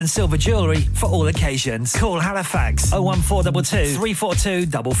and silver jewellery for all occasions. Call Halifax 01422 342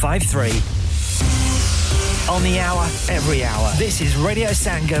 553. On the hour, every hour. This is Radio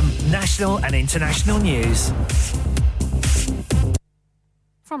Sangam, national and international news.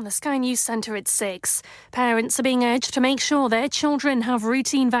 From the Sky News Centre at 6, parents are being urged to make sure their children have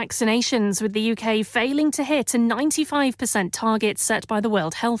routine vaccinations, with the UK failing to hit a 95% target set by the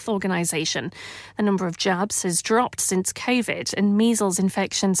World Health Organisation. The number of jabs has dropped since COVID and measles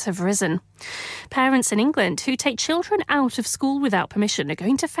infections have risen. Parents in England who take children out of school without permission are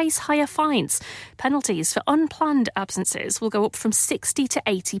going to face higher fines. Penalties for unplanned absences will go up from £60 to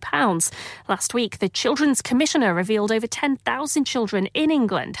 £80. Last week, the Children's Commissioner revealed over 10,000 children in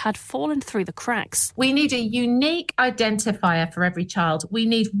England had fallen through the cracks. We need a unique identifier for every child. We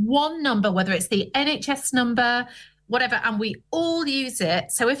need one number, whether it's the NHS number, whatever, and we all use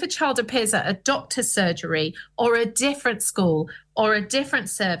it. So if a child appears at a doctor's surgery or a different school or a different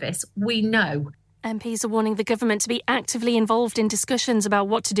service, we know. MPs are warning the government to be actively involved in discussions about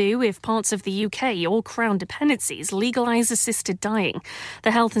what to do if parts of the UK or Crown dependencies legalise assisted dying.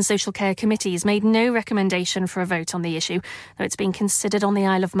 The Health and Social Care Committee has made no recommendation for a vote on the issue, though it's being considered on the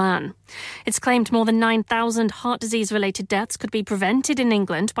Isle of Man. It's claimed more than 9,000 heart disease-related deaths could be prevented in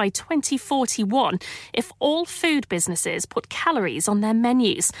England by 2041 if all food businesses put calories on their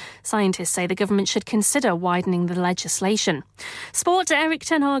menus. Scientists say the government should consider widening the legislation. Sport, Eric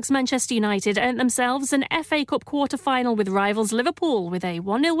Ten Hag's Manchester United earned themselves an FA Cup quarter-final with rivals Liverpool with a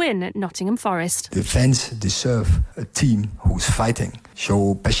 1-0 win at Nottingham Forest. The fans deserve a team who's fighting,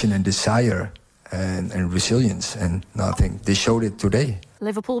 show passion and desire and resilience, and I think they showed it today.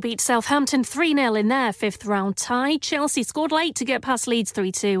 Liverpool beat Southampton 3-0 in their fifth round tie. Chelsea scored late to get past Leeds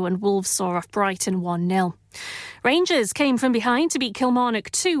 3-2 and Wolves saw off Brighton 1-0. Rangers came from behind to beat Kilmarnock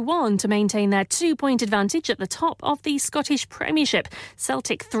 2-1 to maintain their 2-point advantage at the top of the Scottish Premiership.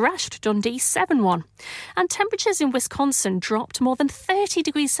 Celtic thrashed Dundee 7-1. And temperatures in Wisconsin dropped more than 30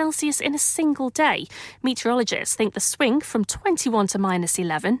 degrees Celsius in a single day. Meteorologists think the swing from 21 to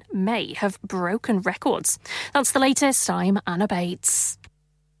 -11 may have broken records. That's the latest. I'm Anna Bates.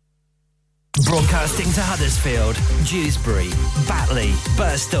 Broadcasting to Huddersfield, Dewsbury, Batley,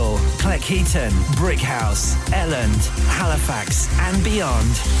 Birstall, Cleckheaton, Brickhouse, Elland, Halifax and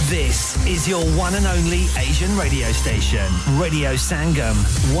beyond. This is your one and only Asian radio station. Radio Sangam,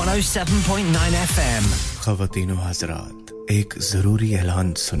 107.9 FM. ख़वातीनो हज़रात, एक ज़रूरी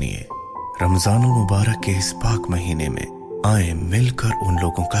ऐलान सुनिए। रमज़ानुल मुबारक के इस पाक महीने में आए मिलकर उन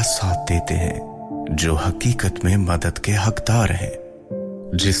लोगों का साथ देते हैं जो हकीकत में मदद के हकदार हैं।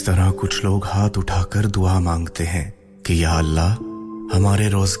 जिस तरह कुछ लोग हाथ उठाकर दुआ मांगते हैं कि या अल्लाह हमारे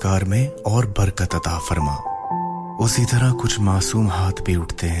रोजगार में और बरकत अता फरमा, उसी तरह कुछ मासूम हाथ भी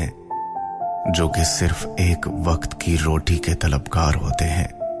उठते हैं जो कि सिर्फ एक वक्त की रोटी के तलबगार होते हैं।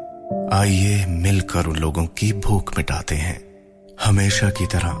 आइए मिलकर उन लोगों की भूख मिटाते हैं। हमेशा की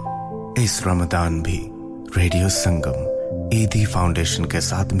तरह इस रमजान भी रेडियो संगम ईदी फाउंडेशन के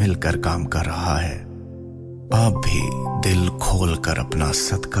साथ मिलकर काम कर रहा है। आप भी दिल खोल कर अपना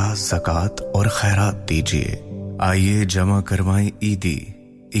सदका, ज़कात और खैरात दीजिए। आइए जमा करवाएं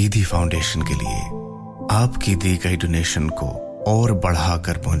ईदी फाउंडेशन के लिए। आपकी दी गई डोनेशन को और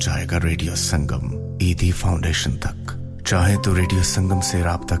बढ़ाकर पहुंचाएगा रेडियो संगम ईदी फाउंडेशन तक। चाहे तो रेडियो संगम से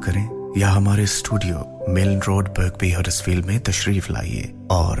राब्ता करें या हमारे स्टूडियो मिलन रोड बर्कबी हडर्सफील्ड में तशरीफ लाइए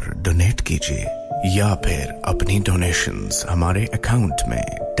और डोनेट कीजिए, या फिर अपनी डोनेशंस हमारे अकाउंट में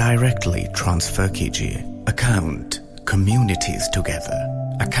डायरेक्टली ट्रांसफर कीजिए। Account Communities Together.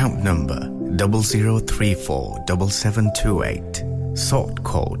 Account number 00347728. Sort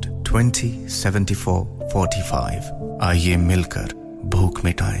code 207445. आइए मिलकर भूख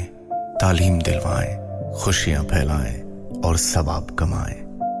मिटाएं, तालीम दिलवाएं, खुशियां फैलाएं और सवाब कमाएं।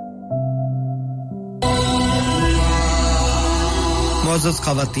 मोअज़्ज़ज़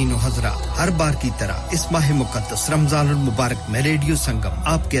ख़वातीन व हज़रात, हर बार की तरह इस माह मुक़द्दस रमज़ानुल मुबारक में रेडियो संगम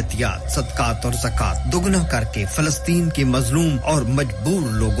आपके अतियात, सदक़ात और ज़कात दुगना करके फ़लस्तीन के मज़लूम और मजबूर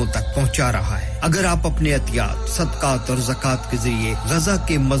लोगों तक पहुंचा रहा है। अगर आप अपने अतियात, सदक़ात और ज़कात के ज़रिए गज़ा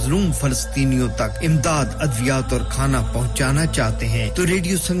के मज़लूम फ़लस्तीनियों तक इमदाद, अद्वियात और खाना पहुंचाना चाहते हैं तो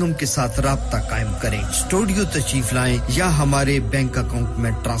रेडियो संगम के साथ राब्ता कायम करें। स्टूडियो तशरीफ लाएं या हमारे बैंक अकाउंट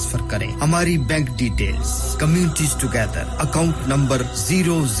में ट्रांसफर करें। हमारी bank details communities together account number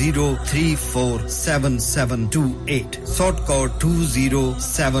 00347728 sort code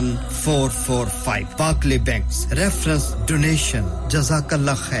 207445 Barclays Banks reference donation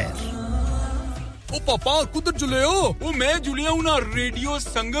Jazakallah khair। ओ पापा कुदर चले हो ओ मैं जुलिया हूं ना रेडियो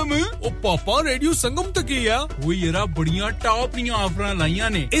संगम ओ पापा रेडियो संगम तक ही है वो येरा बढ़िया टॉप नी ऑफर लाईया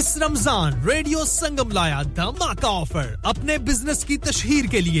ने इस रमजान रेडियो संगम लाया धमाका ऑफर अपने बिजनेस की तशहीर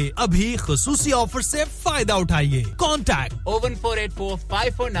के लिए अभी खुसूसी ऑफर से फायदा उठाइए कांटेक्ट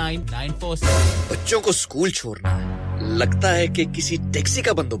 01484549947 बच्चों को स्कूल छोड़ना है लगता है कि किसी टैक्सी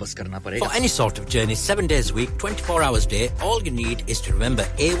का बंदोबस्त करना पड़ेगा For any sort of journey 7 days a week 24 hours a day all you need is to remember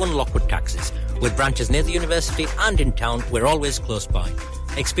A1 Lockwood Taxis with branches near the university and in town we're always close by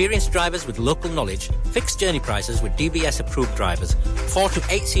experienced drivers with local knowledge fixed journey prices with DBS approved drivers 4 to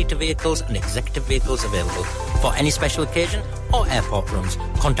 8 seater vehicles and executive vehicles available for any special occasion or airport runs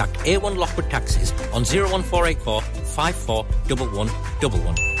contact A1 Lockwood Taxis on 01484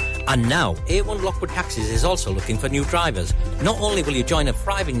 541111 And now, A1 Lockwood Taxis is also looking for new drivers. Not only will you join a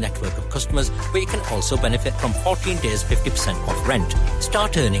thriving network of customers, but you can also benefit from 14 days 50% off rent.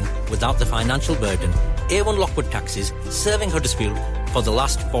 Start earning without the financial burden. A1 Lockwood Taxis, serving Huddersfield for the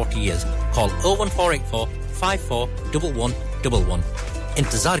last 40 years. Call 01484 541111.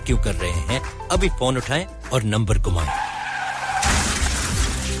 इंतजार क्यों कर रहे हैं? अभी phone उठाएं और number घुमाएं.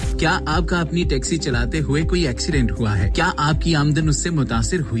 क्या आपका अपनी टैक्सी चलाते हुए कोई एक्सीडेंट हुआ है क्या आपकी आमदन उससे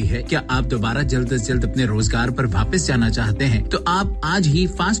मुतासिर हुई है क्या आप दोबारा जल्द से जल्द अपने रोजगार पर वापस जाना चाहते हैं तो आप आज ही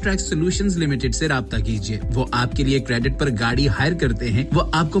फास्ट ट्रैक सॉल्यूशंस लिमिटेड से राब्ता कीजिए वो आपके लिए क्रेडिट पर गाड़ी हायर करते हैं वो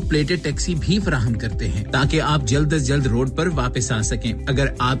आपको प्लेटेड टैक्सी भी फराहम करते हैं ताकि आप जल्द से जल्द रोड पर वापस आ सकें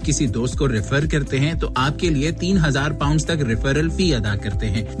अगर आप किसी दोस्त को रेफर करते हैं तो आपके लिए 3000 पाउंड तक रेफरल फी अदा करते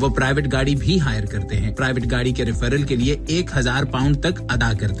हैं वो प्राइवेट गाड़ी भी हायर करते हैं प्राइवेट गाड़ी के रेफरल के लिए 1000 पाउंड तक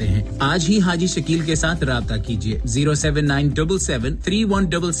अदा करते हैं आज ही हाजी शकील के साथ राब्ता कीजिए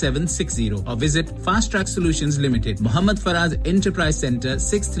 07977317760 और visit fast track solutions limited Mohammad Faraz enterprise centre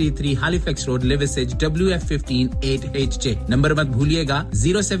 633 Halifax road Liversedge WF15 8HJ number मत भूलिएगा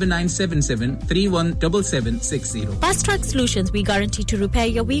 07977317760 Fast Track Solutions we guarantee to repair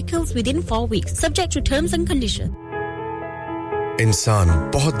your vehicles within 4 weeks subject to terms and conditions इंसान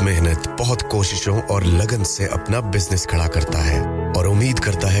बहुत मेहनत, बहुत कोशिशों और लगन से अपना बिजनेस खड़ा करता है और उम्मीद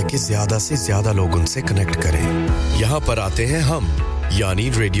करता है कि ज्यादा से ज्यादा लोग उनसे कनेक्ट करें। यहाँ पर आते हैं हम, यानी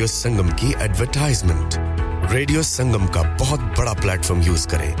रेडियो संगम की एडवर्टाइजमेंट। रेडियो संगम का बहुत बड़ा प्लेटफॉर्म यूज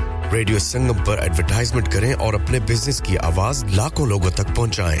करें। रेडियो संगम पर एडवर्टाइजमेंट करें और अपने बिजनेस की आवाज लाखों लोगों तक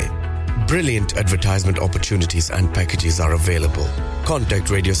पहुंचाएं। Brilliant advertisement opportunities and packages are available. Contact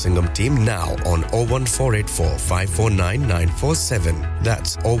Radio Singham team now on 01484 549 947.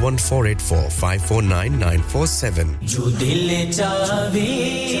 That's 01484 549 947. जो दिल चाहे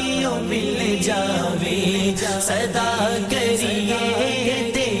ओ मिल जावे सदा करिए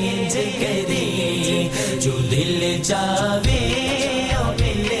तेज करिए जो दिल चाहे ओ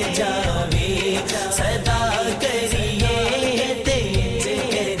मिल जावे सदा करिए तेज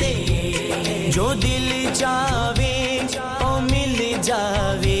करिए जो दिल चाहे ओ मिल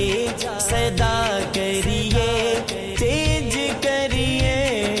जावे सदा करिए तेज करिए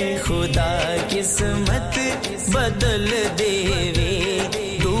खुदा किस्मत बदल देवे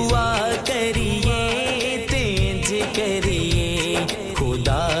दुआ करिए तेज करिए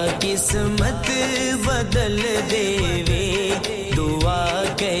खुदा किस्मत बदल देवे दुआ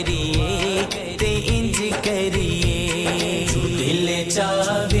करिए तेज करिए जो दिल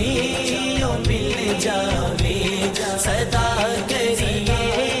चाहे ओ मिल जावे सदा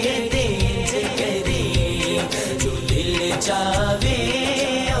करिए तेज करिए जो दिल चाहे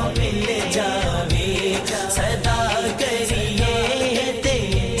ओ मिल जावे सदा करिए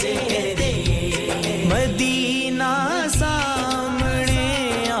तेज करिए मदीना सामने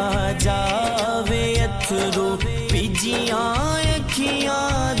आ जावे अथरू पिजियां अखियां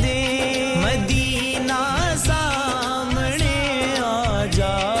दे मदीना सामने आ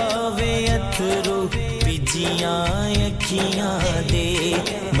जावे अथरू पिजियां अखियां दे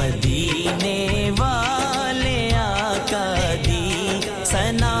मदीने वाले आका दी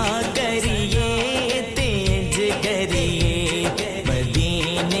सना करिए तेज करिए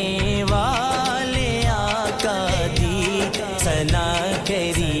मदीने वाले आका दी सना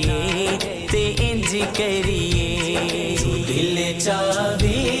करिए तेज करिए जो दिल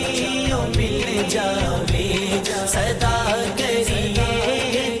चाहे ओ मिल जावे सदा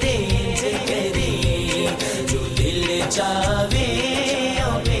करिए तेज करिए जो दिल चाहे ओ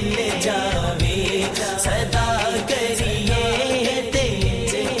मिल जावे सदा करिए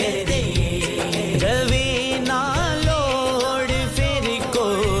तेज करिए रवे ना लोड़ फिर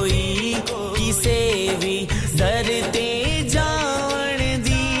कोई किसे भी डरते जान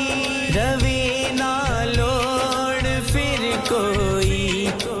दी रवे ना लोड़ फिर कोई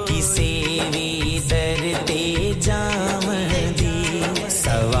किसे भी डरते जान दी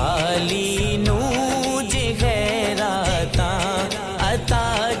सवाली नू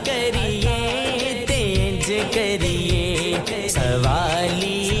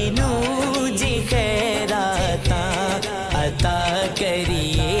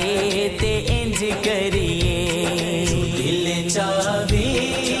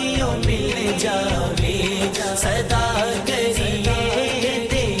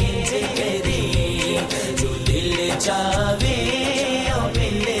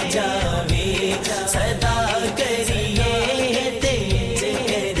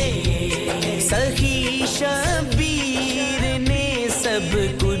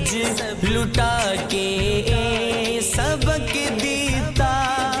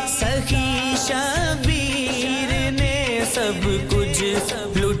सब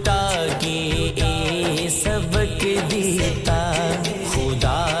कुछ लुटा के ए सबक देता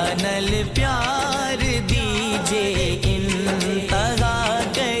खुदा नल प्यार दीजे इंतहा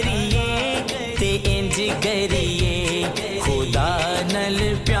करिए ते इंज करिए खुदा नल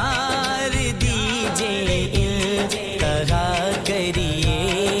प्यार दीजे इंतहा करिए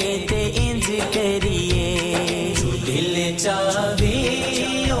ते इंज करिए जो दिल चाहे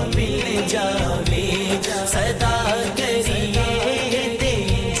ओ मिल जावे सदा करिए ते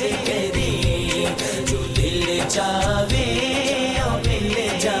इंज करिए जो दिल चाहे ओ मिल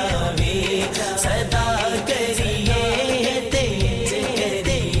जावे सदा करिए ते इंज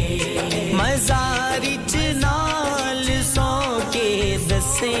करिए मज़ारिच नाल सौ के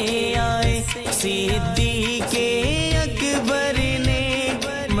दसे आए सिद्दीक़े अकबर ने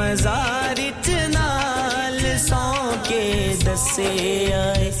मज़ारिच नाल सौ के दसे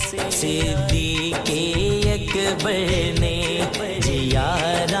आए सिद्दीक़े अकबर ने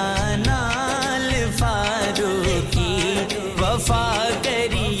जियारा नाल फारूकी वफा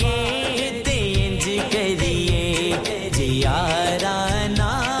करिए ते इंज करिए जियारा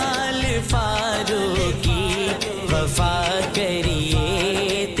नाल फारूकी वफा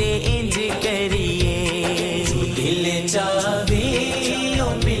करिए ते इंज करिए जो दिल चाहे ओ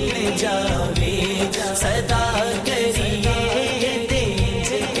मिल जावे सदा करिए ते इंज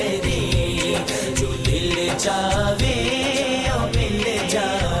करिए जो दिल चाहे ओ मिल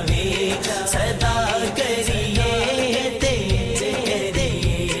जावे सदा करिए ते इंज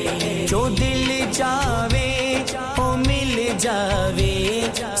करिए जो दिल चाहे ओ मिल जावे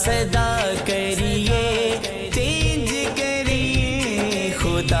सदा करिए ते इंज करिए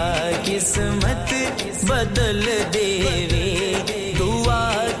खुदा किस्मत बदल देवे दुआ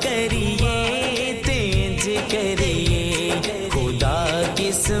करिए ते इंज करिए खुदा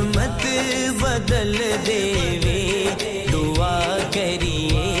किस्मत बदल देवे दुआ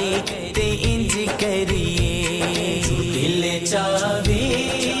करिए ते इंज करिए जो दिल चाहे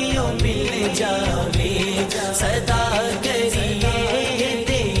ओ मिल जावे सदा करिए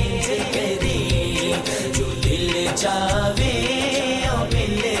ते इंज करिए जो दिल चाहे ओ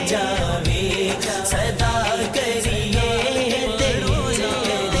मिल जावे सदा करिए ते इंज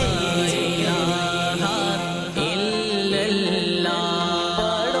करिए इल्लल्लाह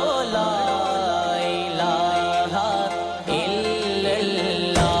पढ़ो ला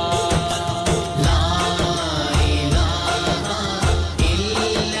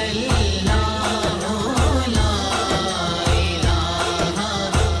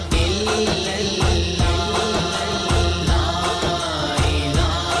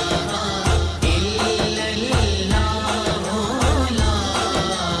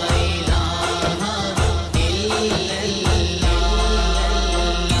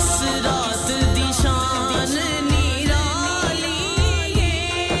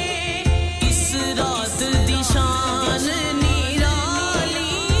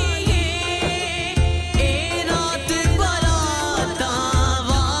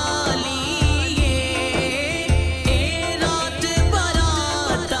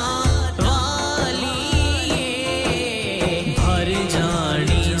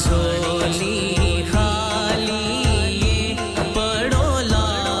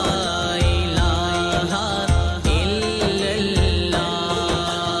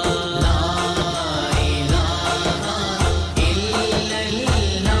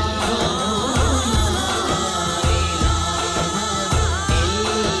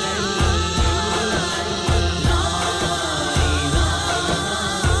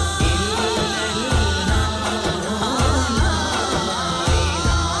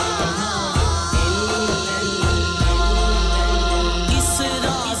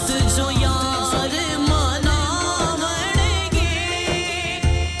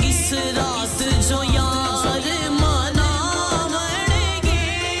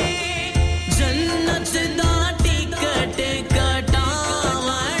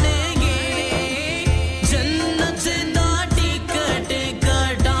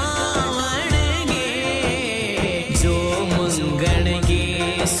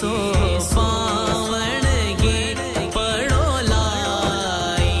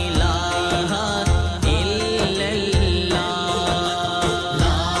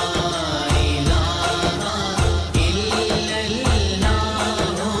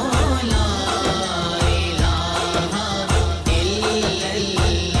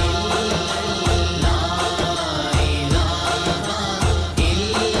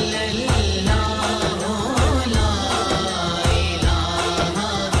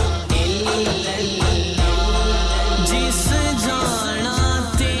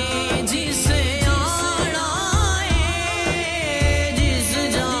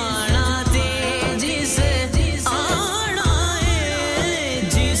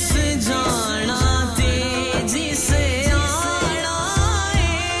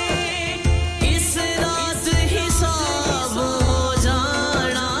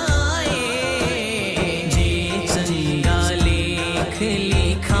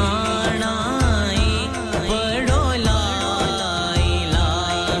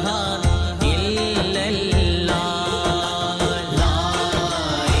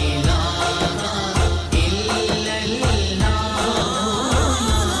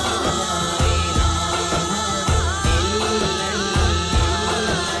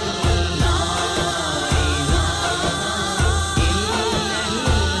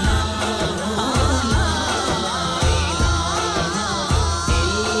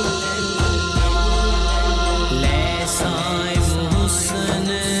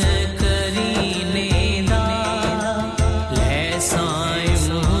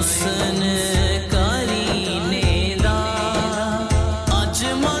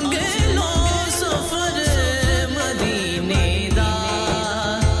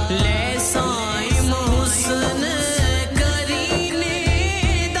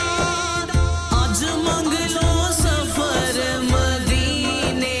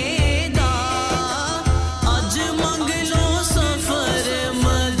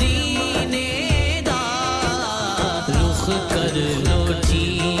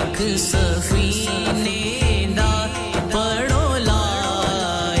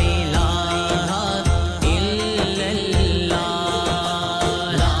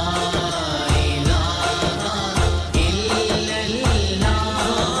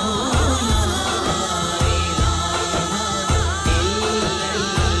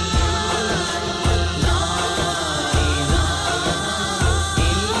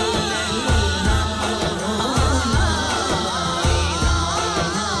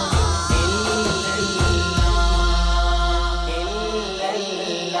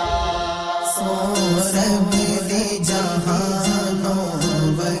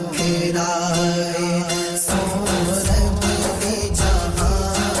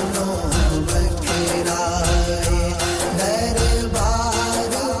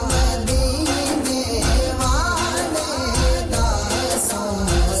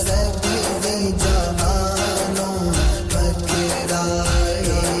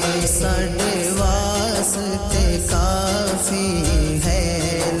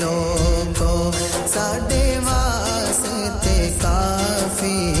साडे वास्ते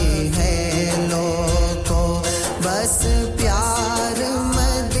काफी है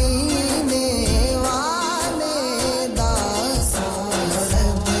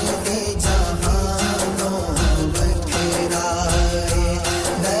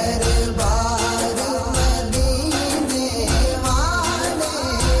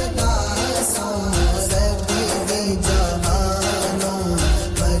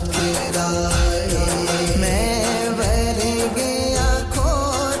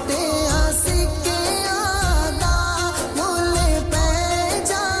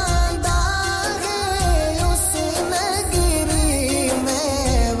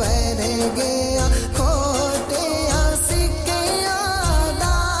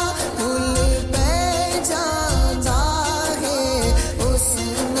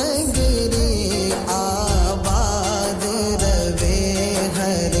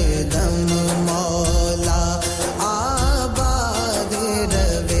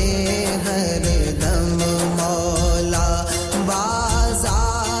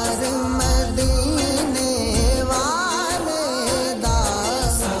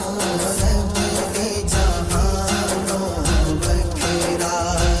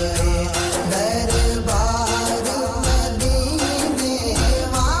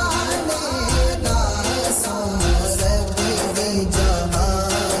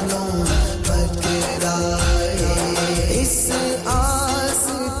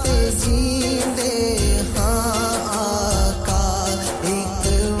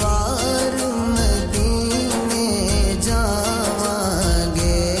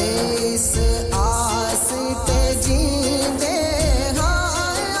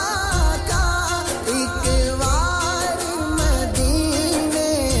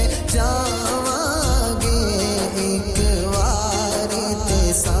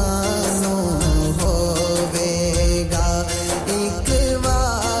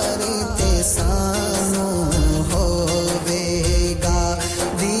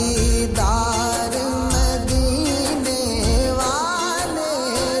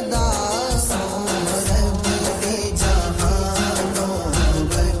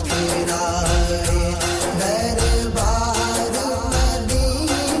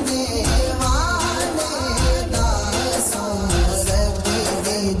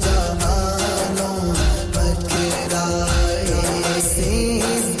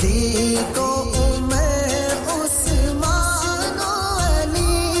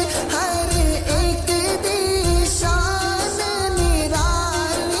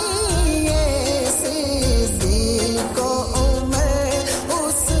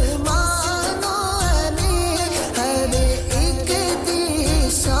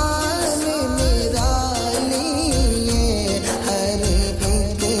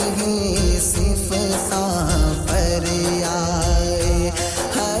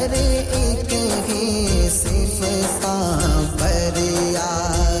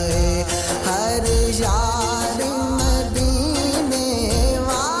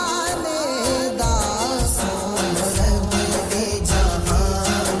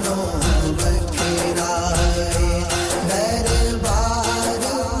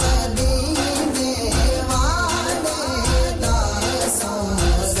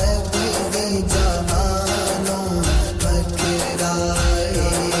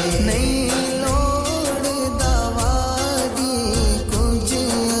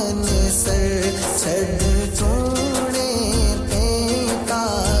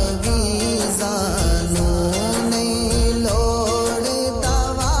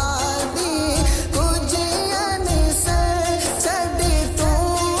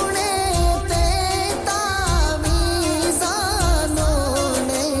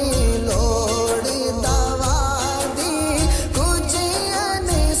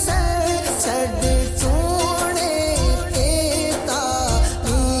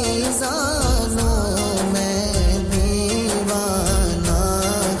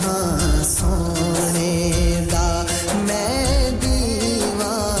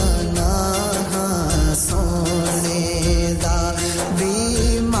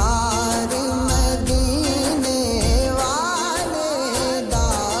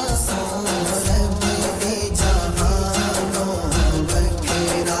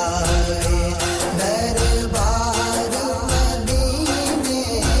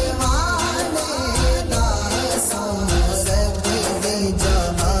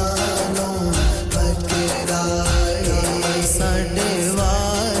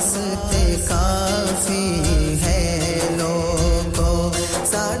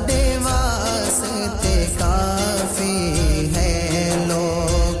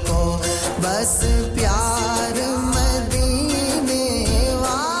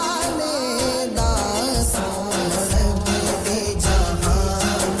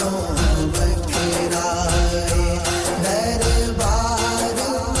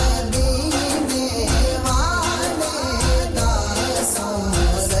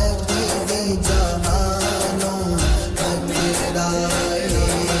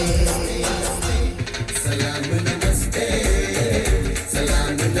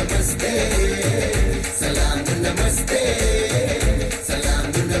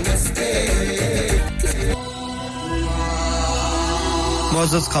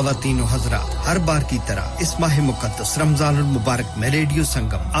मुअज़्ज़ज़ ख़वातीन व हज़रात हर बार की तरह इस माह मुक़द्दस रमज़ानुल मुबारक में रेडियो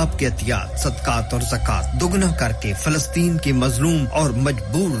संगम आपके अतियात सदक़ात और ज़कात दुगना करके फ़लस्तीन के मज़लूम और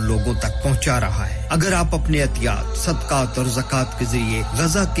मजबूर लोगों तक पहुंचा रहा है अगर आप अपने अतियात सदक़ात और ज़कात के ज़रिए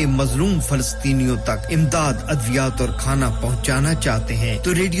गज़ा के मज़लूम फ़लस्तीनियों तक इमदाद अद्वियात और खाना पहुंचाना चाहते हैं तो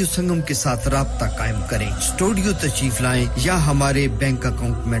रेडियो संगम के साथ राब्ता कायम करें स्टूडियो तशरीफ लाएं या हमारे बैंक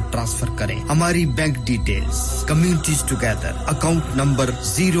अकाउंट में ट्रांसफर करें हमारी bank details communities together account number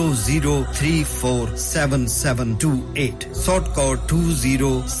 00347728 sort code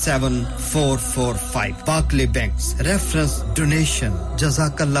 207445 Berkeley banks reference donation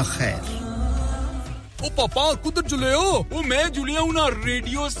जज़ाकल्लाह खैर ओ पापा कुदर चले हो ओ मैं जुलिया हूं ना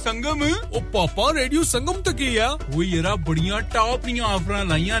रेडियो संगम ओ पापा रेडियो संगम तक ही है वो येरा बढ़िया टॉप नी ऑफर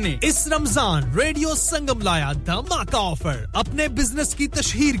लाईया ने इस रमजान रेडियो संगम लाया धमाका ऑफर अपने बिजनेस की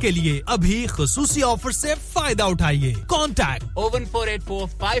तशहीर के लिए अभी खुसूसी ऑफर से फायदा उठाइए कॉन्टैक्ट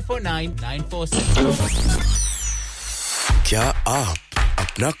 01484549946 क्या आप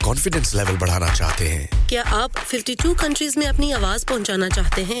अपना कॉन्फिडेंस लेवल बढ़ाना चाहते हैं क्या आप 52 कंट्रीज में अपनी आवाज पहुंचाना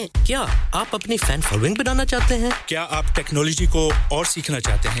चाहते हैं क्या आप अपनी फैन फॉलोइंग बढ़ाना चाहते हैं क्या आप टेक्नोलॉजी को और सीखना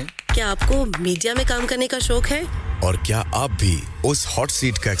चाहते हैं क्या आपको मीडिया में काम करने का शौक है और क्या आप भी उस हॉट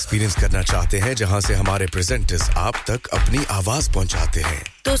सीट का एक्सपीरियंस करना चाहते हैं जहां से हमारे प्रेजेंटर्स आप तक अपनी आवाज पहुंचाते हैं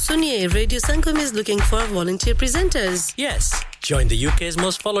तो सुनिए radio Sangam is looking for volunteer presenters yes join the UK's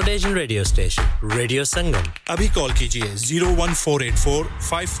most followed Asian radio station Radio Sangam अभी कॉल कीजिए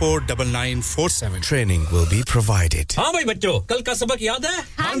 01484549947 training will be provided हां भाई बच्चों कल का सबक याद है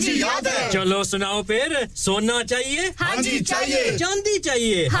हां जी याद है चलो सुनाओ फिर सोना चाहिए हां जी चाहिए चांदी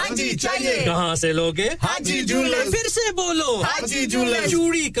चाहिए हां जी चाहिए कहां से लोगे हाजी जूलर्स फिर से बोलो हाजी जूलर्स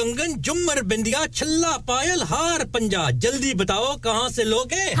चूड़ी कंगन झुमर बिंदिया छल्ला पायल हार पंजा जल्दी बताओ कहां से लोगे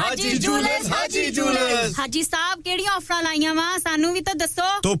हाजी जूलर्स हाजी जूलर्स हाजी साहब केड़ी ऑफर लाईया वा सानू भी तो दसो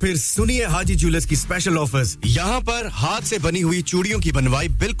तो फिर सुनिए हाजी जूलर्स की स्पेशल ऑफर्स यहां पर हाथ से बनी हुई चूड़ियों की बनवाई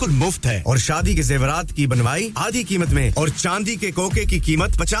बिल्कुल मुफ्त है और शादी के जेवरात की बनवाई आधी कीमत में और चांदी के कोके की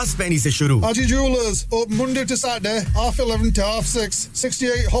कीमत 50 पैसे से शुरू हाजी jewellers open Monday to Saturday 11:30 to 6:30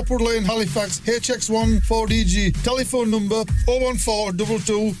 68 Hopwood Lane Halifax HX1 4DG telephone number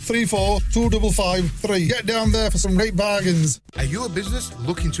 01422342553 get down there for some great bargains Are you a business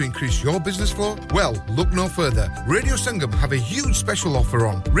looking to increase your business flow? Well, look no further. Radio Sangam have a huge special offer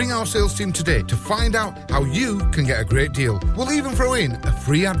on. Ring our sales team today to find out how you can get a great deal. We'll even throw in a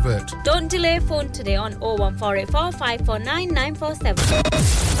free advert. Don't delay phone today on 01484549947.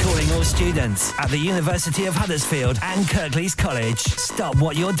 Calling all students at the University of Huddersfield and Kirklees College. Stop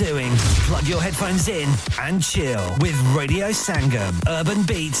what you're doing. Plug your headphones in and chill with Radio Sangam. Urban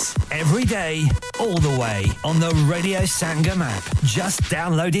beats every day, all the way on the Radio Sangam app. Just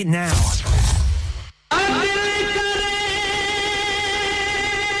download it now.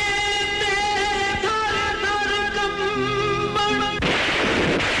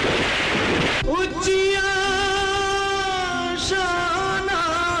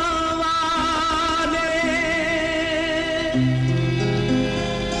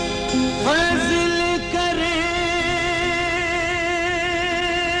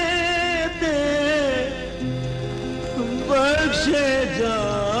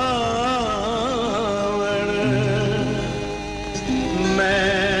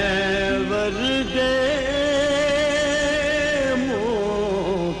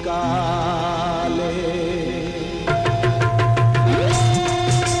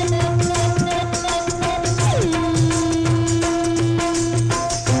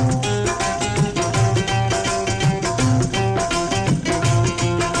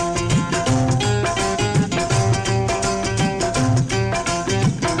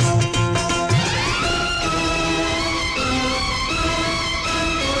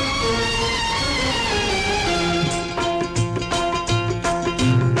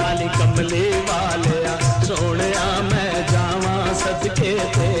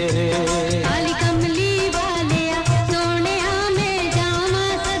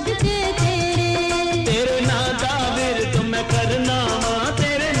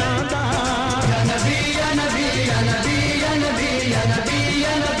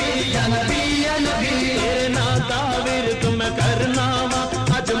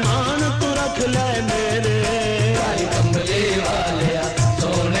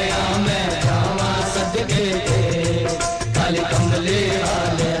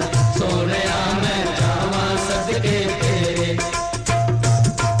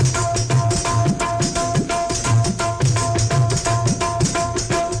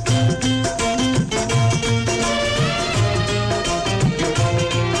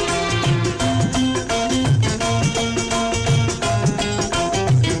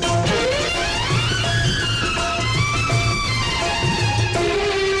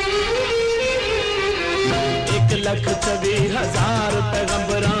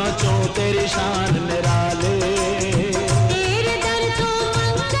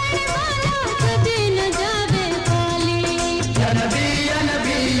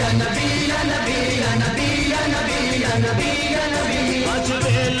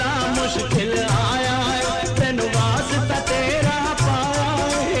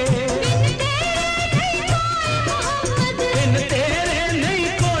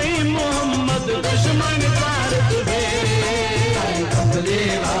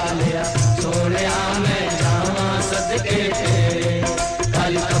 कमले वालिया सोनिया मैं जावा सदके तेरे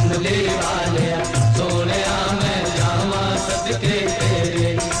काली कमले वालिया सोनिया मैं जावा सदके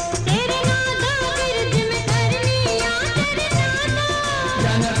तेरे तेरे नादा विरद में करनी या तेरे नादा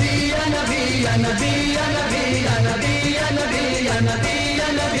या नबी या नबी या नबी या नबी या नबी या नबी या नबी या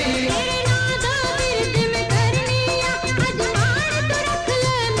नबी तेरे नादा विरद में करनी या अजमान तो रख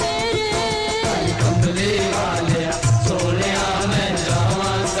ले मेरे काली कमले वालिया सोनिया मैं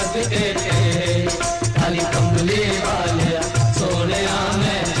जावा सदके तेरे काली कमले वालिया सोनिया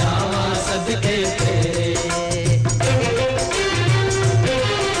मैं जावा सदके तेरे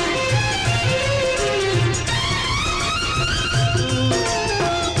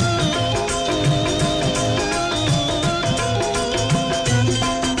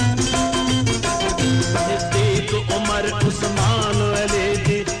सिद्दीक उमर उस्मान अली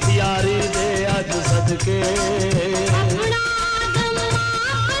दी यारी दे अज सदके अपना दमवा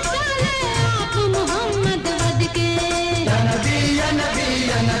चले आप मोहम्मद वद के या नबी या नबी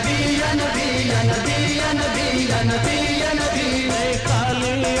या नबी या नबी या नबी या नबी या नबी या नबी ए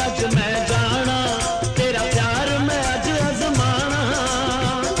काली अज मैं जाना तेरा प्यार मैं अज अजमाना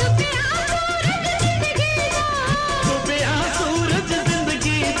डुबिया सूरज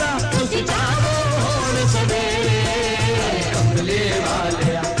जिंदगी दा उस जाओ होण सवेरे कमले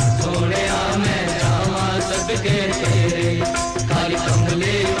वालिया सोनिया मैं जावा सदके तेरे काली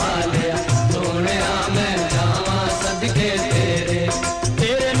कमले वालिया सोनिया मैं जावा सदके तेरे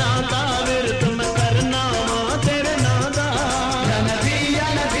तेरे नाम दा विरद मैं करना वा तेरे नाम दा या नबी या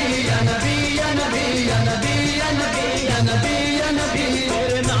नबी या नबी या नबी या नबी या नबी या नबी या नबी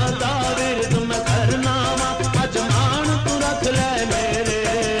तेरे नाम दा विरद मैं करना वा अजमान तू रख ले मेरे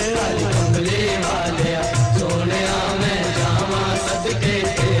काली कमले वालिया सोनिया मैं जावा सदके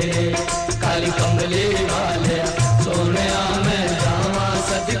तेरे काली कमले वालिया सोनिया मैं जावा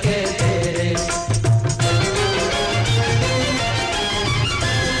सदके तेरे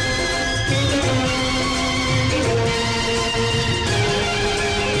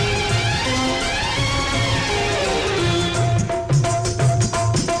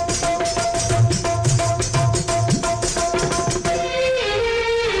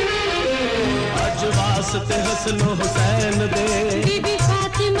अज वास्ते हसन हुसैन दे बीबी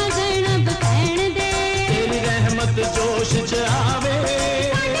फातिमा ज़ैनब भैण दे तेरी रहमत जोश च आवे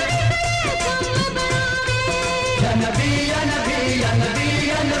या नबी या नबी या नबी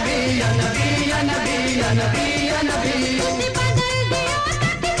या नबी या नबी या नबी या नबी या नबी बदल दिया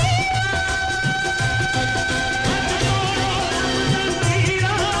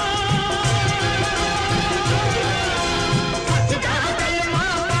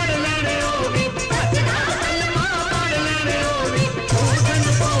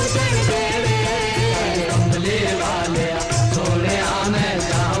कमले वालिया सोनिया मैं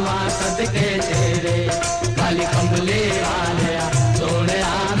जावा सदके तेरे काली कमले वालिया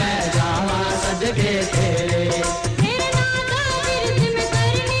सोनिया मैं जावा सदके तेरे तेरे नादा विरद में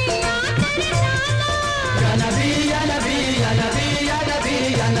करनी या तेरे नादा या नबी या नबी या नबी या नबी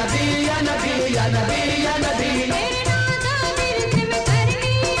या नबी या नबी या नबी या नबी तेरे नादा विरद में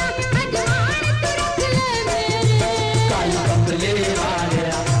करनी या अजमान तो रख ले मेरे काली कमले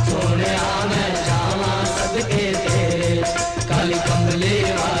वालिया सोनिया मैं जावा सदके तेरे काली कमले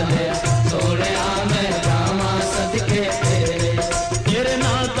वालिया सोनिया मैं जावा सदके तेरे तेरे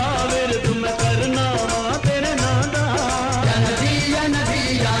नाम दा विरद मैं करना वा तेरे नाम दा या नबी या नबी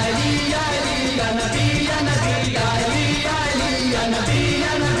या अली या अली या नबी या नबी या अली या अली या नबी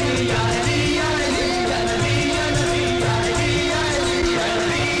या नबी या अली या अली या नबी या नबी या अली या अली या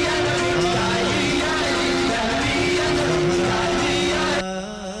नबी या नबी या अली या अली या नबी या नबी या अली या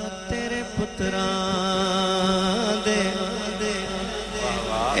तेरे पुत्रां दे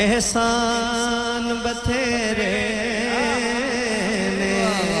एहसान बथेरे ने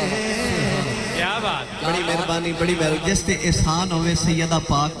क्या बात बड़ी मेहरबानी बड़ी मेहरबानी जिस ते एहसान होवे सैयदा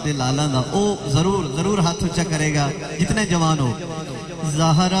पाक दे लाला दा ओ जरूर जरूर हाथ ऊंचा करेगा जितने जवान हो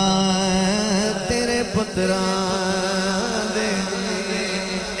ज़हरा तेरे पुत्रां दे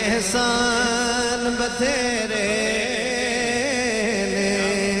एहसान बथेरे ने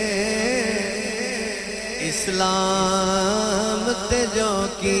इस्लाम ते जो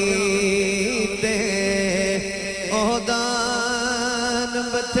कीते ओहदान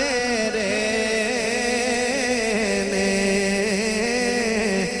बथेरे ने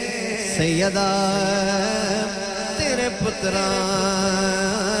सैयदा तेरे पुत्रां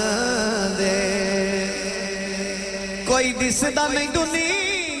दे कोई दिसदा नहीं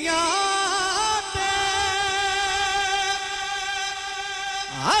दुनिया ते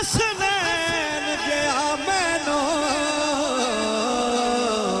हसनैन जिया मैनू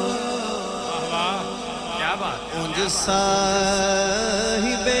साहिबे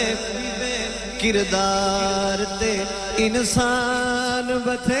किरदार ते इंसान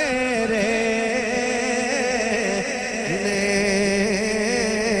बथेरे ने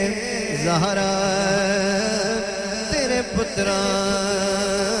ज़हरा तेरे पुत्रा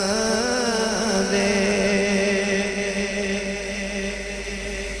दे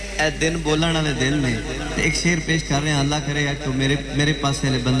ए दिन बोलण वाले दिन ने एक शेर पेश कर रहे हैं अल्लाह करेगा तो मेरे पास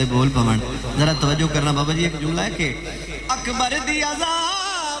वाले बंदे बोल पवन जरा तवज्जो करना बाबा जी एक जुमला है कि अकबर दी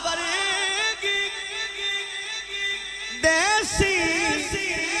अज़ाब वर्गी देसी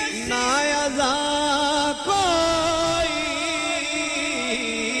ना अज़ाब कोई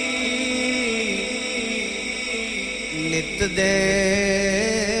नित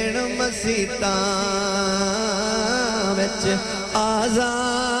देण मसीता विच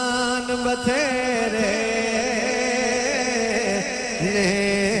आज़ान बथेरे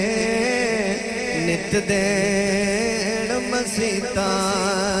नित देण मसीता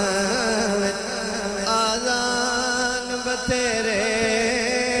आज़ान बथेरे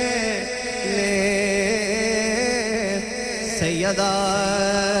ने सैयदा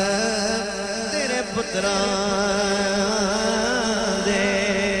तेरे पुत्रा दे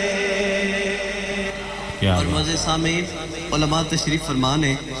और मज़े सामीन उलमा तशरीफ फरमान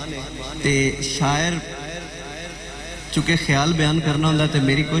है ते शायर चूंकि ख्याल बयान करना होता है तो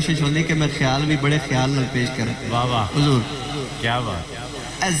मेरी कोशिश होती कि मैं ख्याल भी बड़े ख्याल नाल पेश करूं वाह वाह हुजूर क्या बात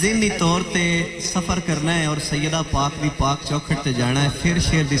ज़हनी तौर पे सफर करना है और सैयदा पाक दी पाक चौखट ते जाना है फिर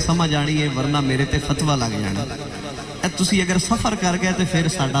शेर दी समझ आनी है वरना मेरे ते फतवा लग जाना है तुसी अगर सफर कर गए तो फिर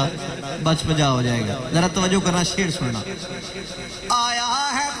साडा बच बजा हो जाएगा जरा तवज्जो करना शेर सुनना आया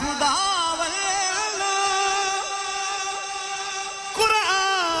है खुदा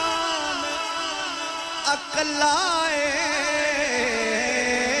कुरान अकलाए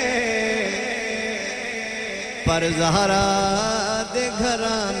पर ज़हरा दे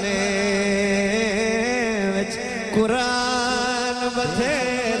घराने विच कुरान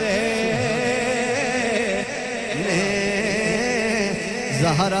बथेरे ने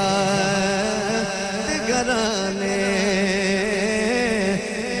ज़हरा दे घराने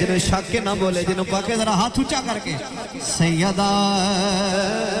जिन्हों शक के ना बोले जिन्हों पाके जरा हाथ ऊंचा करके सैयदा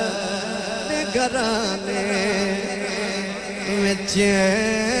दे घराने विच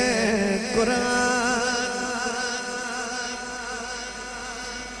कुरान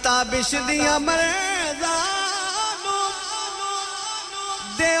ताबिश दिया मर्ज़ानू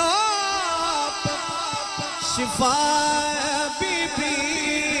देओ शिफा बीबी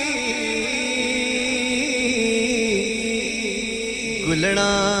गुलना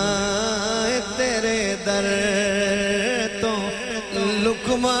तेरे दर तो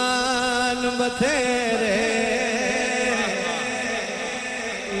लुकमान बथेरे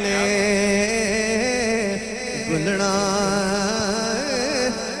ने गुलना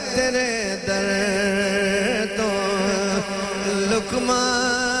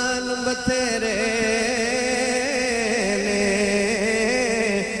लुकमान बथेरे ने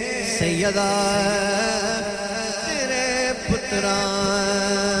सैयदा तेरे पुत्रा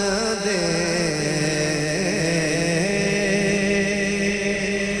दे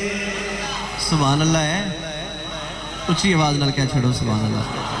सुभान अल्लाह है ऊंची आवाज नाल क्या छड़ो सुभान अल्लाह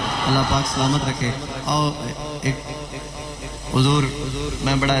अल्लाह पाक सलामत रखे और एक हुजूर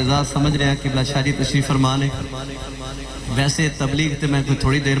मैं बड़ा एजाज समझ रहा कि बिला शादी तशरीफ फरमान है वैसे तबलीग तो मैं कोई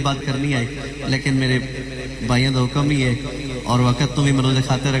थोड़ी देर बाद करनी आई लेकिन मेरे भाइयों का हुक्म ही है और वक्त तो भी मैंने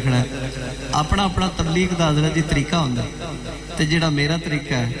खाते रखना है अपना अपना तबलीग का हज़रत जी तरीका होंदा ते जेड़ा मेरा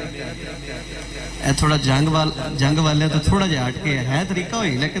तरीका है थोड़ा जंग वाले तो थोड़ा जिहा हटके है तरीका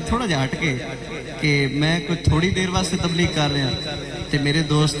होई लेकिन थोड़ा जिहा हटके कि मैं कोई थोड़ी देर वास्ते तबलीग कर रहा ते मेरे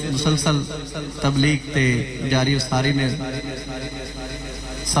दोस्त मुसलसल तबलीग ते जारी उसारी ने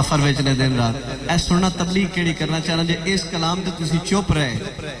सफर विच ने दिन रात ऐ सुनना तबलीग केड़ी करना चाहना जे इस कलाम ते तुसी चुप रहे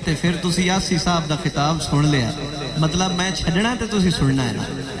ते फिर तुसी यासी साहब दा खिताब सुन लिया मतलब मैं छड्डना ते तुसी सुनना है ना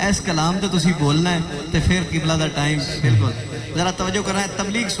इस कलाम ते तुसी बोलना है ते फिर किबला दा टाइम बिल्कुल जरा तवज्जो करना है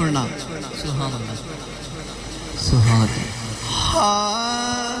तबलीग सुनना सुभान अल्लाह सुभान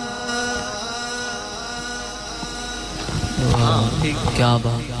हां ठीक क्या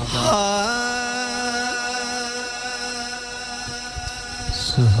बात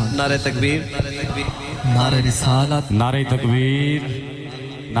नारे तकबीर नारे रिसालत नारे तकबीर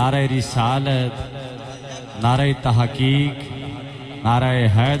नारे रिसालत नारे तहकीक नारे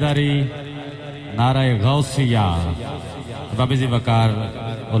हैदरी नारे गौसिया रबी वकार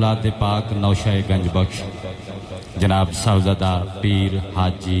औलाद पाक नौशाए गंज बख्श जनाब साहबजादा पीर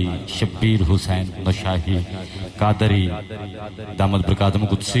हाजी शब्बीर हुसैन नौशाही कादरी दामद बरकातम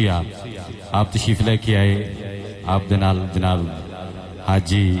कुदसिया आप तशरीफ लेके आए आप दे नाल जनाब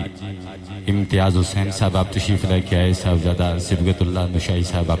हाजी इम्तियाज हुसैन साहब आप तशरीफ लेके आए साहबजादा सिबगतुल्लाह नशाई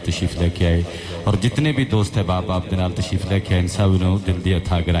साहब आप तशरीफ लेके आए और जितने भी दोस्त अहबाब आप दे नाल तशरीफ लेके आए इन सब नूं दिल दी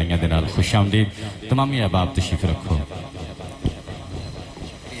अथा गराइयां दे नाल खुशामदीद तमामी अहबाब तशरीफ रखो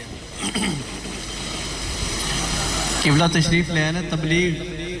किबला तशरीफ ले आए ना तबलीग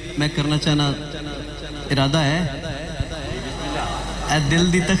मैं करना चाहना इरादा है ए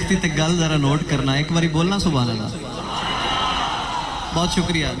दिल दी तख्ती ते गल जरा नोट करना एक बारी बोलना सुभान अल्लाह बहुत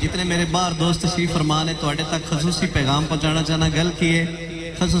शुक्रिया जितने मेरे बाहर दोस्त तशरीफ फरमान है ਤੁਹਾਡੇ तक खसूसी पैगाम पहुंचाना चाहना गल की है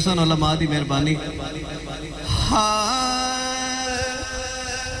खसूसन उलमा दी मेहरबानी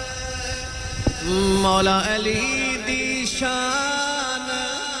मौला अली दी शान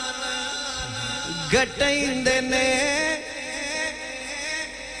गटैंदे ने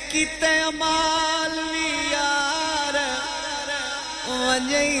किते अमाल वी यार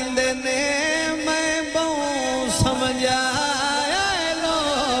वंजैंदे ने मैं बहु समझा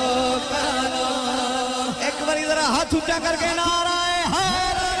हाथ ऊंचा करके नारा है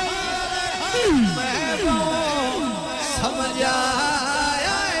मैं समझ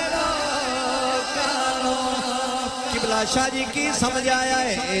आया किबला शाह जी की समझ आया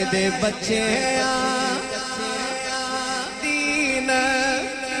है दे बच्चे दीन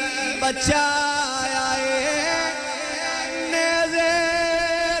बच्चा आया है नेज़े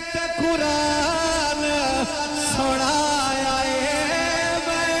ते कुरान सुनाया है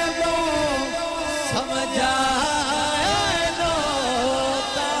मैं वो समझ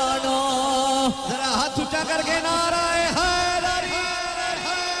करके नाराए हैदरी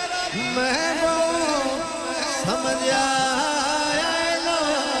मैं वो समझ आया लो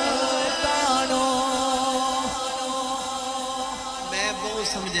तानो मैं बहुत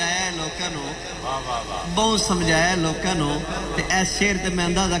समझाया लोकां नु बहुत समझाया लोकां नु ते इस शेर ते मैं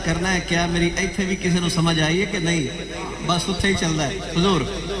अंदाजा करना है क्या मेरी इथे भी किसी नु समझ आई है कि नहीं बस उत्थे ही चलदा है हुजूर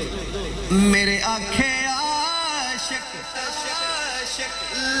मेरे आखे आशिक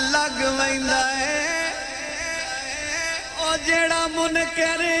लग वैंदा है जेड़ा मुन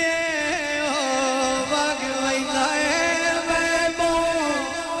करे ओ वग वैंदा है मैं वो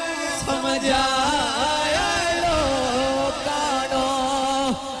समझ आया लोकानो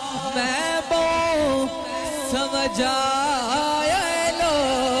मैं वो समझ आया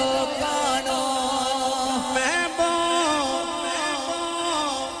लोकानो मैं वो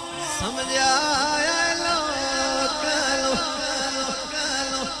समझ आया लोकानो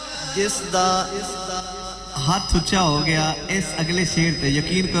जिसदा हाथ ऊंचा हो गया इस अगले शेर पे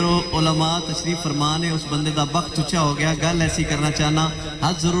यकीन करो उलमा तशरीफ फरमान है उस बंदे दा वक्त ऊंचा हो गया गल ऐसी करना चाहना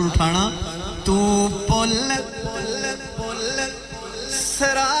हाथ जरूर उठाना तू पुल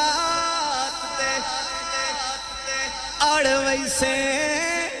सरात ते अड़ वैसे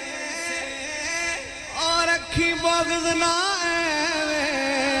और अखी बगद ना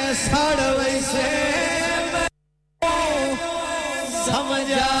सड़ वैसे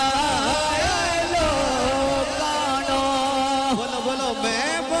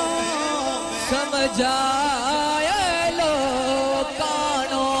समझ जाए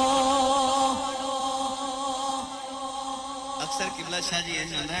लोकानो अक्सर किबला शाह जी ये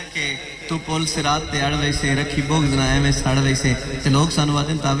जानदा है कि तू पुल सिरात ते अड़ वैसे रखी बोगद ना एवें सड़ वैसे ते लोग सानू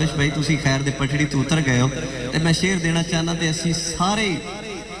आदन ताबिश भाई तुसी खैर दे पटड़ी तू उतर गए हो ते मैं शेर देना चाहना ते असी सारे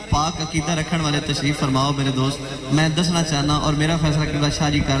पाक अकीदा रखने वाले तशरीफ फरमाओ मेरे दोस्त मैं दसना चाहना और मेरा फैसला किबला शाह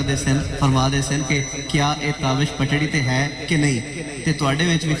जी कर दे सन फरमा दे सन कि क्या ये ताबिश पटड़ी ते है कि नहीं ते ਤੁਹਾਡੇ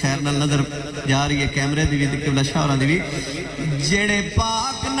ਵਿੱਚ ਵੀ ਖੈਰ ਨਾਲ ਨਜ਼ਰ ਜਾ ਰਹੀ ਹੈ ਕੈਮਰੇ ਦੀ ਵੀ ਤੇ ਕਿਬਲਾ ਸ਼ਾਹ ਹੋਰਾਂ ਦੀ ਵੀ ਜਿਹੜੇ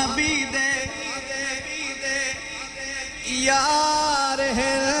ਪਾਕ ਨਬੀ ਦੇ ਯਾਰ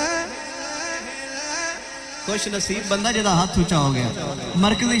ਹੈ खुश नसीब बंदा जिहदा हाथ ऊंचा हो गया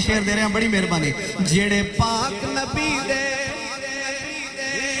मरकजी शेर दे रहे हैं बड़ी मेहरबानी ਜਿਹੜੇ पाक नबी दे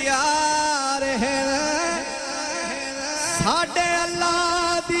यार है साडे अल्लाह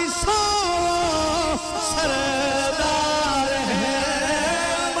दी सो सरदार है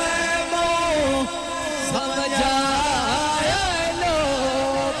मैं वो समझ आया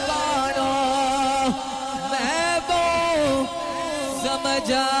लोकानो मैं वो समझ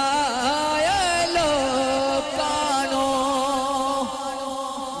आया लोकानो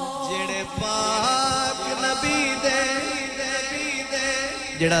जेड़े पाक नबी दे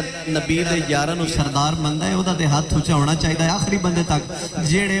जेड़ा नबी दे यारां नु सरदार मनदा है ओदा ते हाथ ऊंचा होना चाहिदा है आखिरी बंदे तक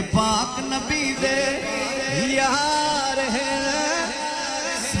जेड़े पाक नबी दे यार है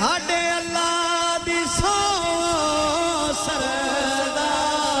साडे अल्लाह दी सो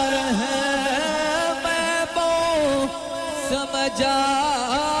सरदार है मैं वो समझ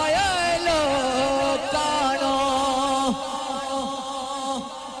आया लोकानो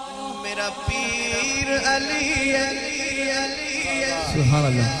मेरा पीर अली है सुभान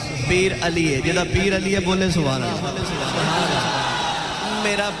अल्लाह पीर अली है जेदा पीर अली है बोले सुभान अल्लाह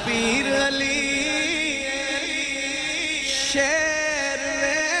मेरा पीर अली शेर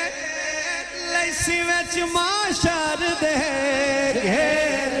वे लैसी विच माशर दे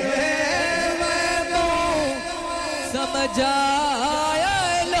घेर वे मैं तो समझ आया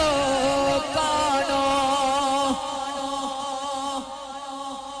लोकानो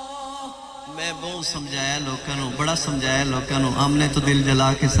मैं बहुत समझाया लोकां नु बड़ा समझाया लोकां नु आमने तो दिल जला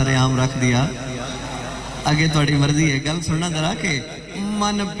के सरेआम रख दिया आगे तुम्हारी मर्जी है गल सुनना जरा के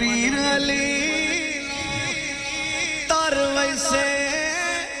मन पीर अली तर वैसे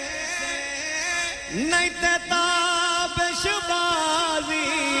नहीं ते ताबिशबाजी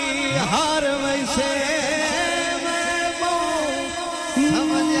हर वैसे मैं वो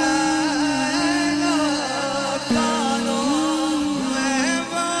समझ आएगा कानो मैं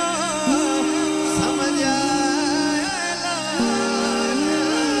वो समझ आएगा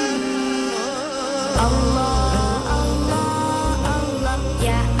Allah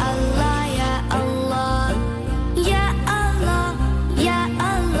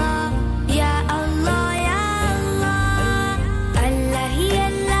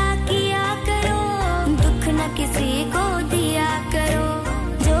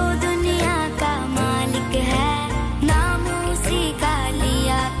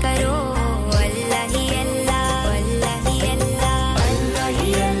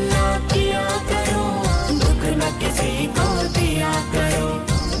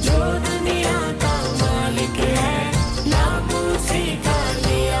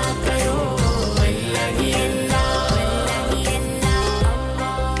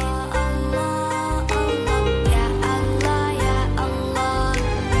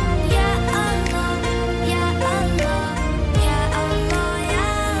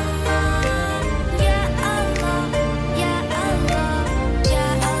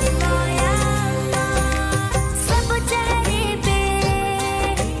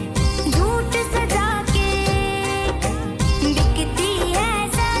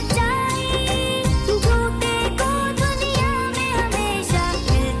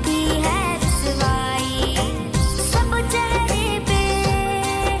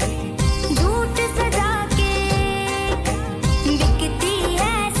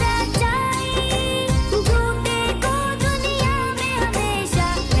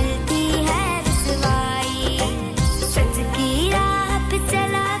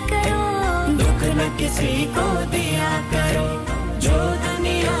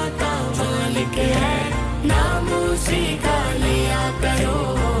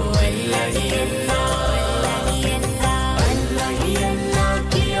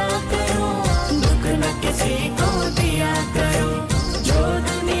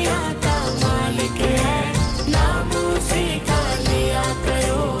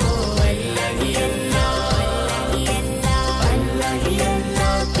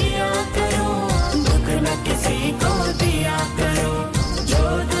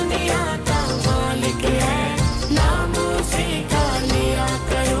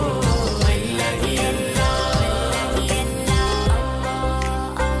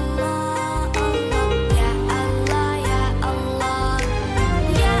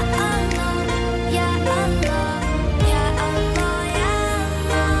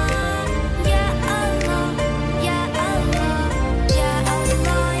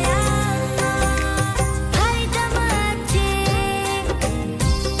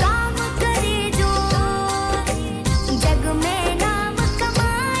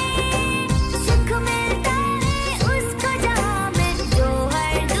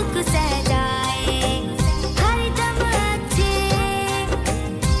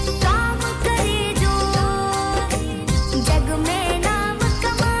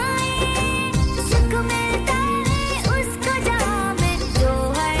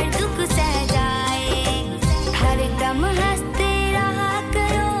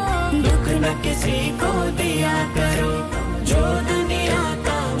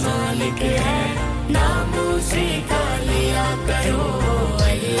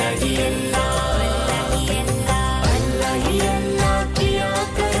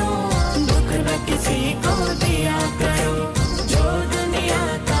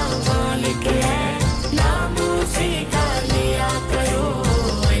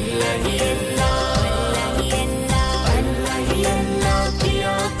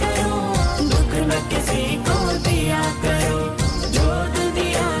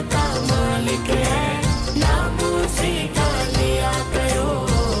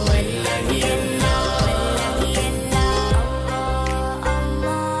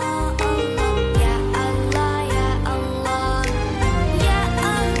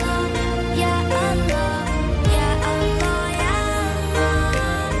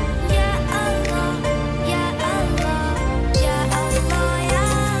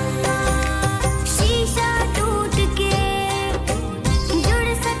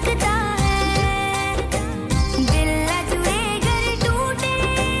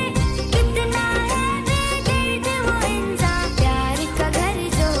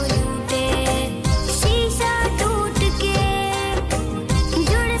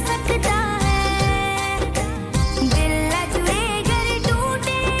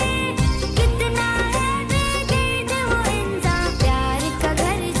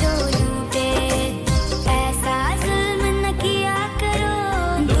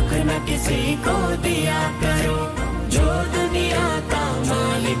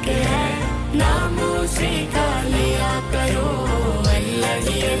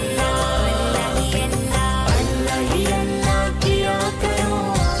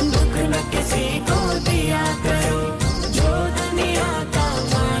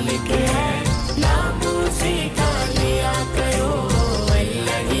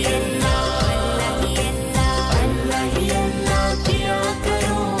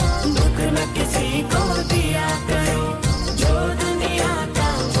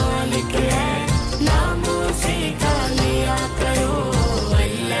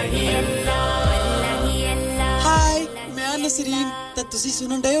ਤੇ ਤੁਸੀਂ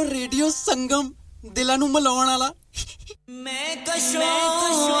ਸੁਣਨ ਡਏ ਹੋ ਰੇਡੀਓ ਸੰਗਮ ਦਿਲਾਂ ਨੂੰ ਮਲਾਉਣ ਵਾਲਾ ਮੈਂ ਕਸ਼ਵਾ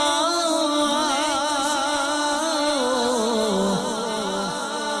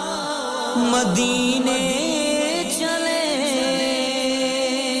ਮਦੀਨੇ ਚਲੇ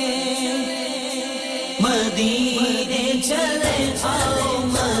ਆਓ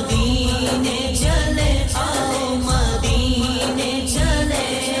ਮਦੀਨੇ ਚਲੇ ਆਓ ਮਦੀਨੇ ਚਲੇ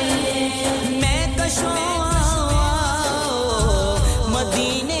ਮੈਂ ਕਸ਼ਵਾ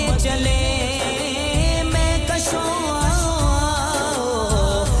मदीने चले मैं कशों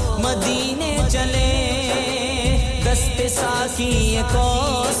मदीने चले दस्ते साकी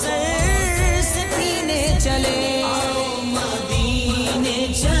कौसर से पीने चले आओ मदीने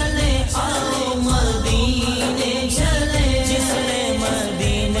चले आओ मदीने चले जिसने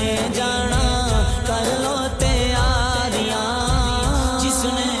मदीने जाना कर लो तैयारियां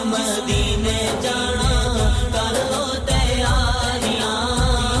जिसने मदीने जाना कर लो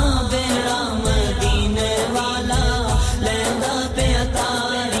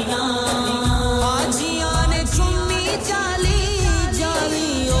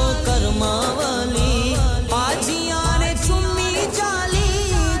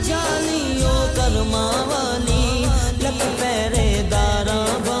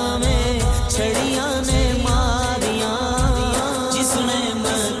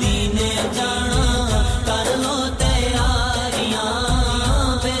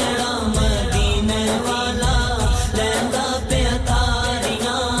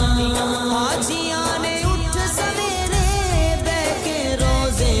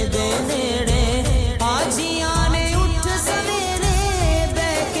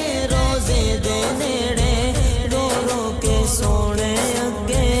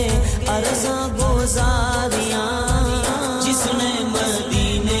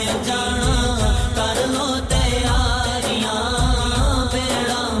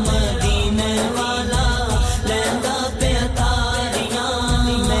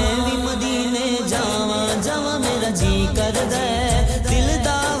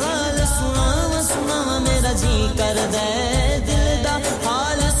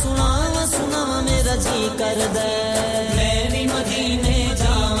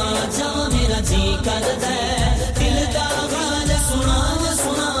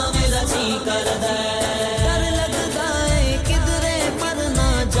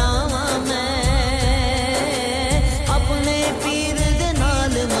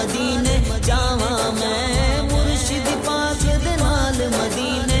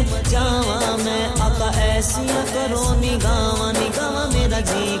ऐसियां करो निगावा निगावा मेरा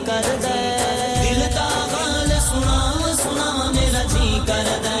जी कर दे दिल दा हाल सुनावा मेरा जी कर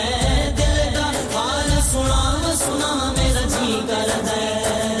दे दिल दा हाल सुनावा मेरा जी कर दे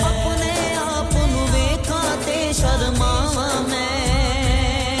अपने आप नु वेखा ते शर्मावा मैं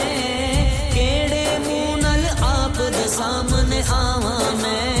केड़े मुंह नाल आप दे सामने आवा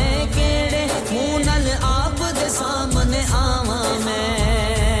मैं केड़े मुंह नाल आप दे सामने आवा मैं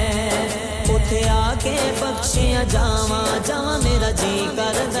आके बख्शिया जावा जावा मेरा जी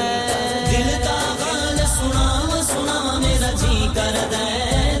कर दे दिल दा हाल सुनावा मेरा जी कर दे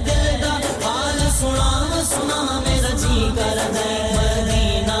दिल दा हाल सुनावा मेरा जी कर दे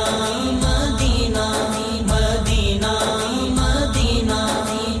Medina Medina Medina Medina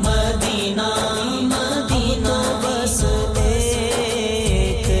Medina Medina बस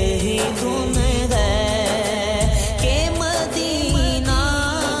एक ही तुम है के मदीना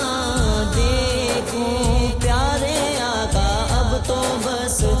प्यारे आका अब तो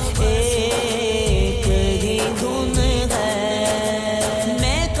बस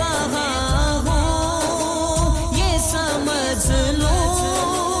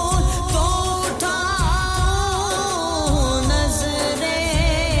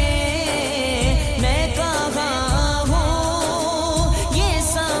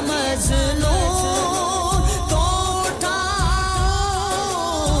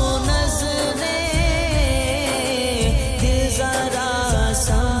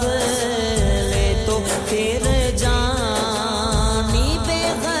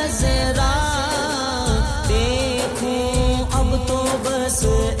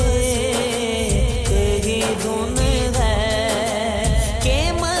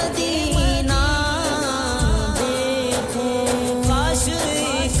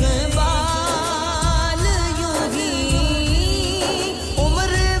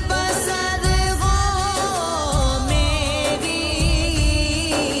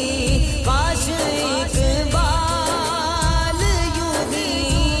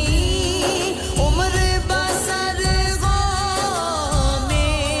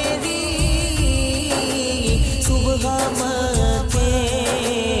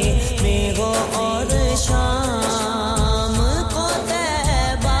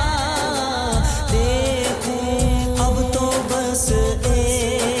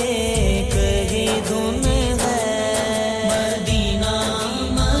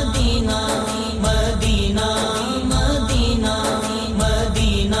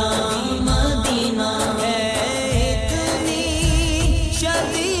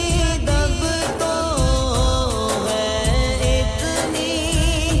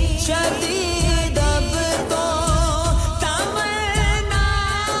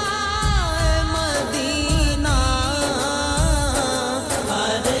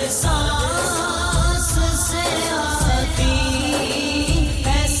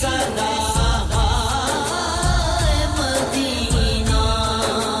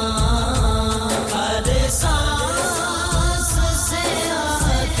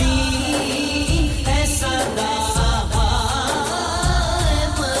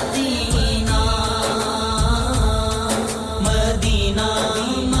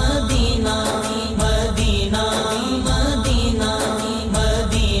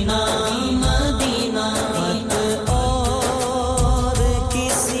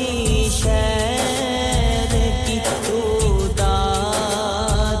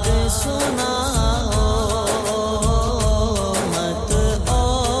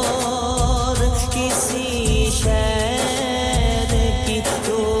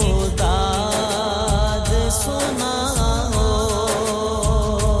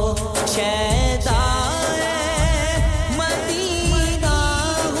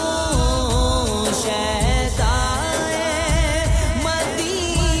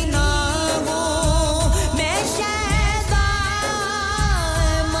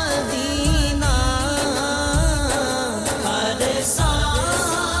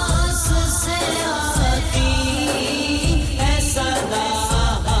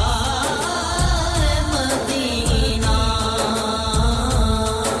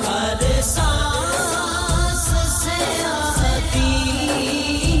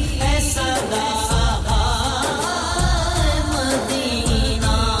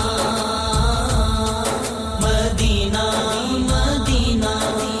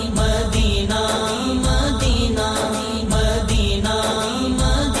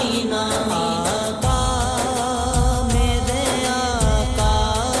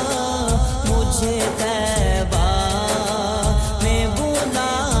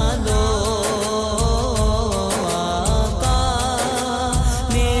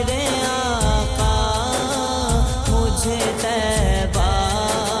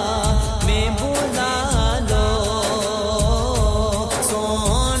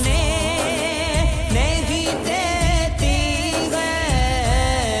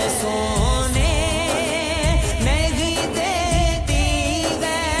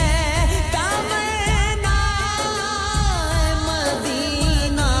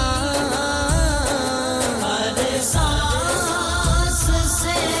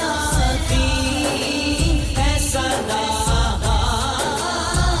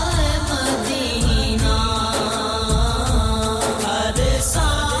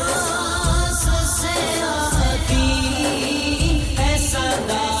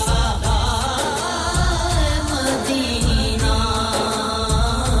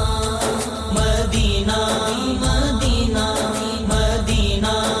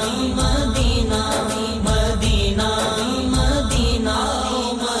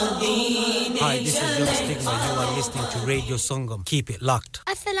Radio Sangam. Keep it locked.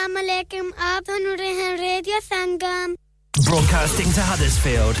 Assalamu alaikum. Aap sun rahe hain Radio Sangam. Broadcasting to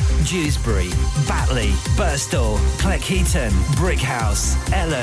Huddersfield, Dewsbury, Batley, Birstall, Cleckheaton, Brickhouse, Ellen